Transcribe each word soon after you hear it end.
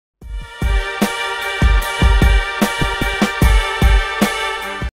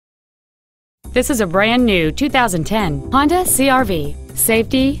This is a brand new 2010 Honda CR-V.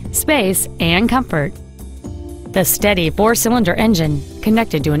 Safety, space, and comfort. The steady 4-cylinder engine,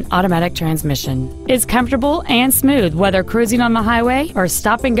 connected to an automatic transmission, is comfortable and smooth whether cruising on the highway or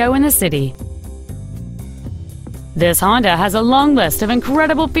stop and go in the city. This Honda has a long list of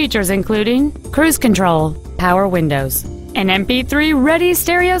incredible features including cruise control, power windows, an MP3-ready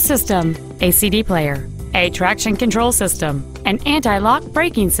stereo system, a CD player, a traction control system, an anti-lock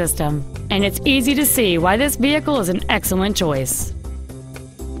braking system, and it's easy to see why this vehicle is an excellent choice.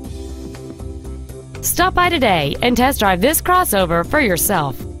 Stop by today and test drive this crossover for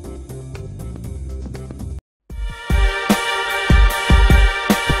yourself.